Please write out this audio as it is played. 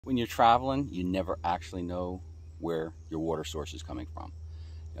when you're traveling, you never actually know where your water source is coming from.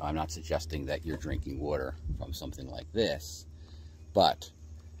 You know, I'm not suggesting that you're drinking water from something like this, but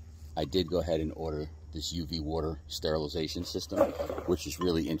I did go ahead and order this UV water sterilization system, which is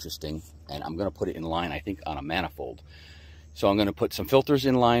really interesting, and I'm going to put it in line, I think, on a manifold. So I'm going to put some filters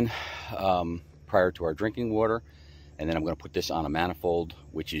in line prior to our drinking water, and then I'm going to put this on a manifold,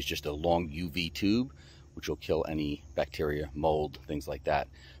 which is just a long UV tube, which will kill any bacteria, mold, things like that,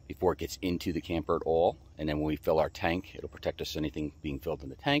 before it gets into the camper at all. And then when we fill our tank, it'll protect us from anything being filled in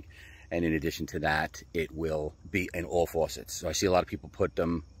the tank. And in addition to that, it will be in all faucets. So I see a lot of people put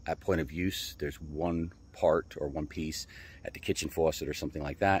them at point of use. There's one part or one piece at the kitchen faucet or something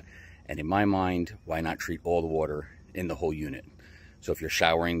like that. And in my mind, why not treat all the water in the whole unit? So if you're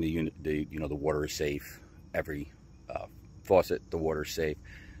showering, the unit, the water is safe. Every faucet, the water is safe.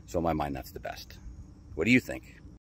 So in my mind, that's the best. What do you think?